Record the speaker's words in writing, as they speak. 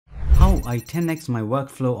Now I 10x my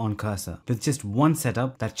workflow on Cursor with just one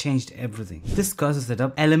setup that changed everything. This Cursor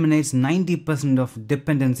setup eliminates 90% of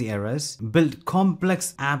dependency errors, build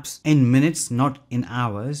complex apps in minutes, not in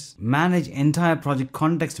hours, manage entire project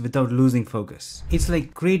context without losing focus. It's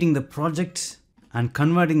like creating the project and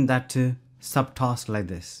converting that to subtasks like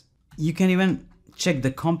this. You can even check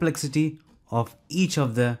the complexity of each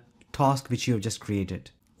of the tasks which you have just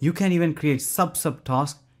created. You can even create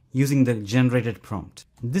sub-subtasks using the generated prompt.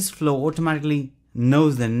 This flow automatically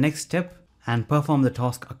knows the next step and perform the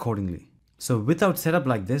task accordingly. So without setup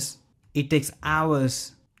like this, it takes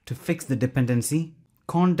hours to fix the dependency.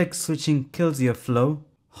 Context switching kills your flow.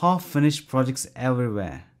 Half-finished projects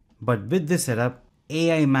everywhere. But with this setup,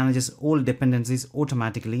 AI manages all dependencies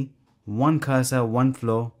automatically. One cursor, one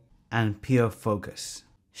flow, and pure focus.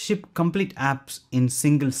 Ship complete apps in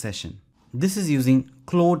single session. This is using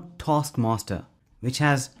Claude TaskMaster, which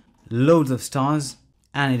has loads of stars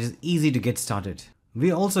and it is easy to get started.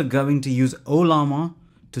 We're also going to use Ollama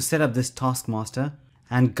to set up this TaskMaster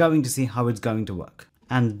and going to see how it's going to work.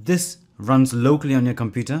 And this runs locally on your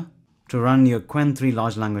computer to run your Qwen 3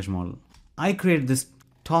 large language model. I created this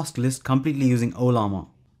task list completely using Ollama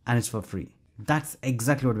and it's for free. That's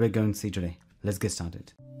exactly what we're going to see today. Let's get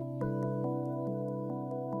started.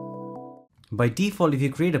 By default, if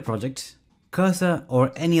you create a project, Cursor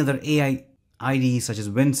or any other AI IDE such as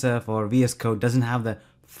Windsurf or VS Code doesn't have the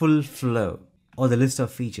full flow or the list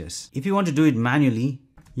of features. If you want to do it manually,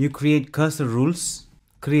 you create Cursor rules,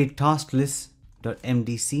 create task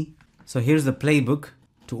list.mdc. So here's the playbook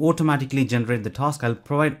to automatically generate the task. I'll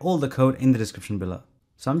provide all the code in the description below.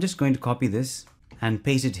 So I'm just going to copy this and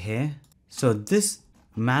paste it here. So this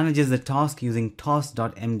manages the task using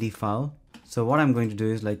task.md file. So what I'm going to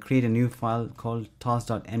do is like create a new file called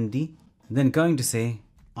task.md. Then going to say,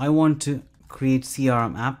 I want to create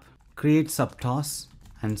CRM app, create subtasks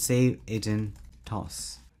and save it in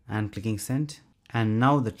tasks and clicking send. And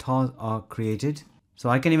now the tasks are created. So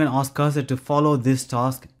I can even ask Cursor to follow this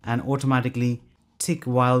task and automatically tick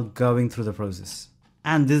while going through the process.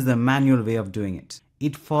 And this is the manual way of doing it.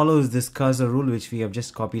 It follows this Cursor rule which we have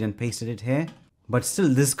just copied and pasted it here, but still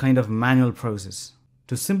this kind of manual process.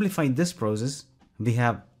 To simplify this process, we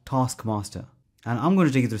have TaskMaster. And I'm going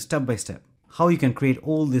to take you through step by step how you can create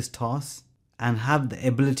all these tasks and have the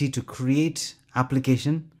ability to create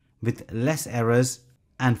application with less errors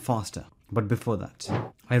and faster. But before that,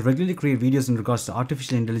 I regularly create videos in regards to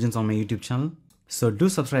artificial intelligence on my YouTube channel. So do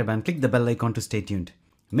subscribe and click the bell icon to stay tuned.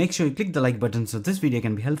 Make sure you click the like button so this video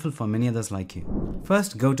can be helpful for many others like you.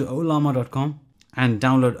 First, go to ollama.com and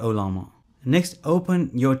download Ollama. Next,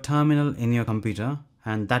 open your terminal in your computer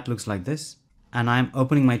and that looks like this. And I'm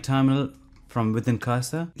opening my terminal from within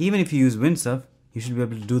Cursor. Even if you use Windsurf, you should be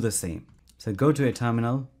able to do the same. So go to a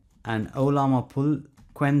terminal and Ollama pull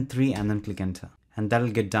Qwen 3 and then click enter. And that'll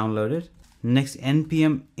get downloaded. Next,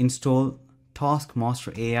 npm install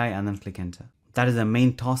TaskMaster AI and then click enter. That is the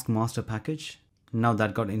main TaskMaster package. Now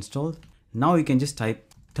that got installed. Now you can just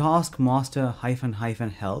type taskmaster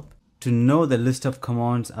 --help to know the list of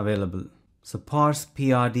commands available. So parse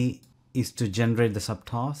prd is to generate the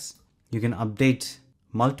subtasks. You can update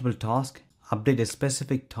multiple tasks, update a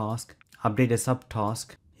specific task, update a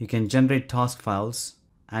subtask. You can generate task files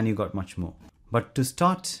and you got much more. But to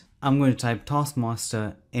start, I'm going to type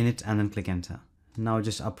taskmaster init and then click enter. Now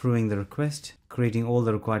just approving the request, creating all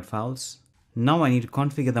the required files. Now I need to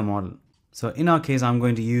configure the model. So in our case, I'm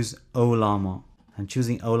going to use Ollama and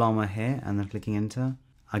choosing Ollama here and then clicking enter.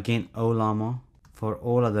 Again, Ollama for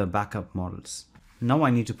all other backup models. Now I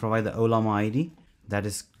need to provide the Ollama ID, that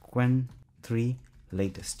is Qwen 3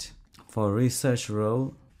 latest. For research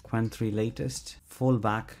role, Qwen 3 latest,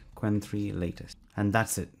 fallback, Qwen 3 latest. And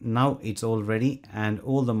that's it. Now it's all ready and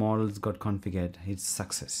all the models got configured. It's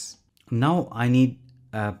success. Now I need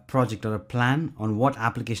a project or a plan on what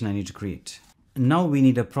application I need to create. Now we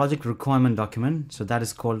need a project requirement document. So that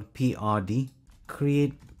is called PRD.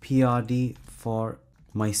 Create PRD for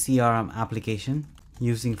my CRM application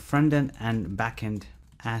using front-end and back-end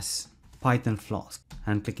as Python Flask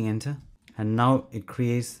and clicking enter. And now it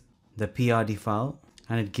creates the PRD file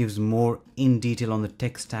and it gives more in detail on the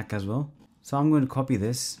tech stack as well. So I'm going to copy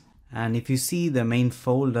this. And if you see the main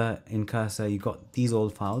folder in Cursor, you got these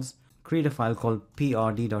old files. Create a file called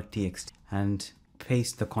prd.txt and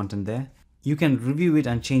paste the content there. You can review it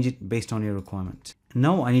and change it based on your requirement.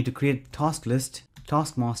 Now I need to create task list,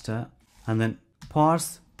 taskmaster, and then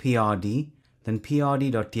parse prd, then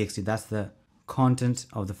prd.txt. That's the content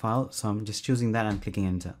of the file. So I'm just choosing that and clicking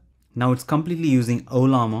enter. Now it's completely using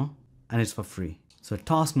Ollama and it's for free. So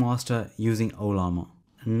taskmaster using Ollama.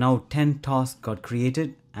 Now 10 tasks got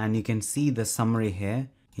created and you can see the summary here.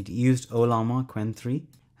 It used Ollama Qwen 3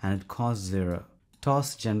 and it caused 0.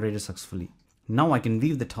 Task generated successfully. Now I can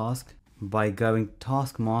view the task by going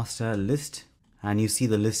TaskMaster list, and you see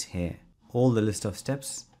the list here, all the list of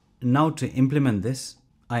steps. Now to implement this,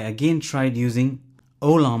 I again tried using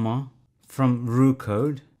Ollama from Roo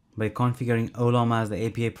code by configuring Ollama as the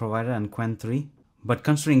API provider and Qwen 3. But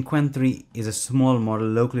considering Qwen 3 is a small model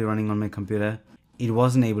locally running on my computer, it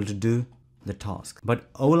wasn't able to do the task.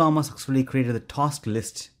 But Ollama successfully created the task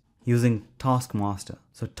list using TaskMaster.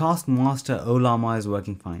 So TaskMaster Ollama is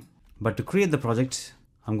working fine. But to create the project,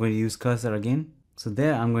 I'm going to use cursor again. So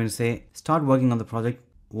there I'm going to say start working on the project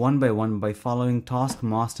one by one by following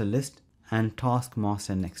TaskMaster list and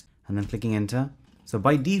TaskMaster next, and then clicking enter. So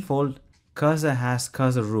by default, cursor has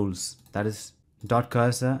cursor rules, that is dot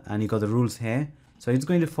cursor, and you got the rules here. So it's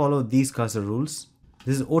going to follow these cursor rules.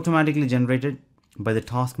 This is automatically generated by the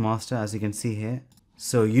TaskMaster, as you can see here.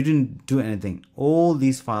 So you didn't do anything. All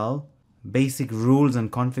these files, basic rules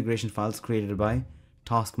and configuration files created by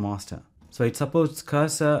TaskMaster. So it supports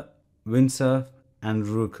cursor, windsurf, and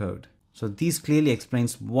Roo code. So these clearly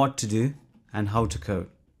explains what to do and how to code.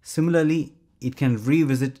 Similarly, it can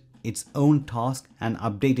revisit its own task and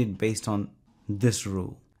update it based on this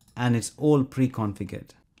rule. And it's all pre-configured.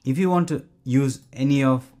 If you want to use any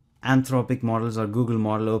of Anthropic models or Google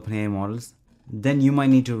model, OpenAI models, then you might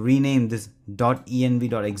need to rename this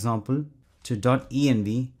 .env.example to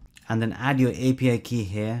 .env and then add your API key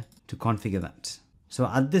here to configure that. So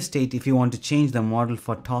at this state, if you want to change the model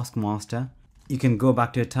for TaskMaster, you can go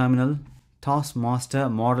back to your terminal, TaskMaster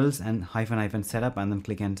models and -- setup, and then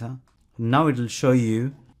click enter. Now it will show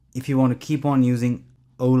you if you want to keep on using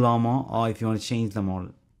Ollama or if you want to change the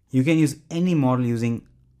model. You can use any model using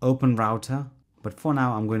OpenRouter, but for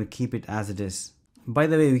now I'm going to keep it as it is. By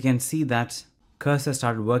the way, we can see that cursor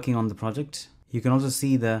started working on the project. You can also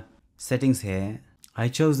see the settings here. I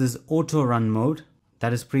chose this auto run mode,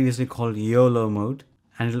 that is previously called YOLO mode,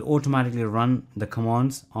 and it will automatically run the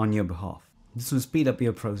commands on your behalf. This will speed up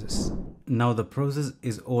your process. Now the process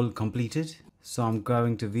is all completed. So I'm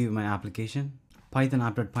going to view my application, Python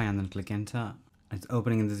app.py, and then click enter. It's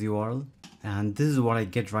opening in this URL, and this is what I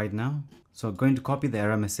get right now. So I'm going to copy the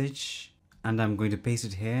error message and I'm going to paste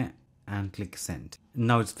it here and click send.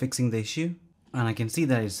 Now it's fixing the issue and I can see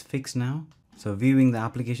that it's fixed now. So viewing the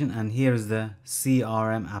application, and here is the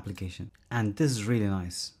CRM application, and this is really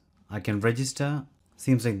nice. I can register.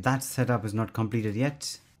 Seems like that setup is not completed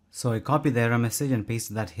yet. So I copied the error message and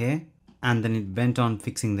pasted that here, and then it went on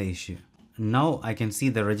fixing the issue. Now I can see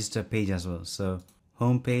the register page as well. So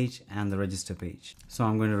home page and the register page. So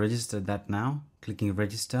I'm going to register that now, clicking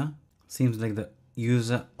register. Seems like the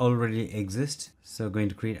user already exists. So going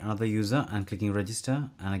to create another user and clicking register,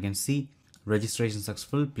 and I can see registration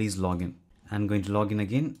successful, please log in. I'm going to log in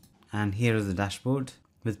again, and here is the dashboard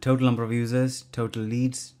with total number of users, total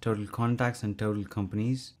leads, total contacts, and total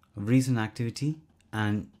companies, recent activity.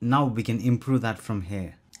 And now we can improve that from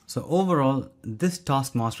here. So overall, this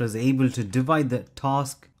TaskMaster is able to divide the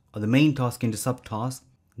task or the main task into subtasks,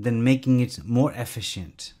 then making it more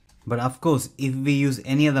efficient. But of course, if we use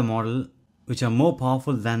any other model which are more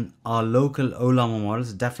powerful than our local Ollama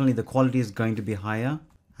models, definitely the quality is going to be higher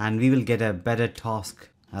and we will get a better task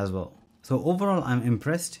as well. So overall, I'm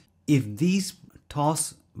impressed. If these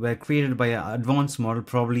tasks were created by an advanced model,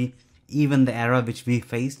 probably even the error which we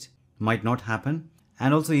faced might not happen.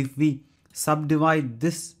 And also if we subdivide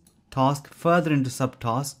this task further into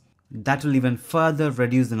subtasks, that will even further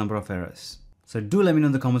reduce the number of errors. So do let me know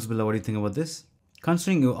in the comments below what you think about this.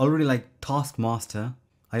 Considering you already like TaskMaster,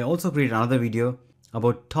 I also created another video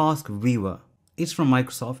about Task Weaver. It's from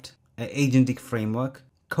Microsoft, an agentic framework,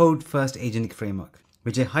 code first agentic framework,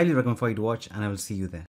 which I highly recommend for you to watch, and I will see you there.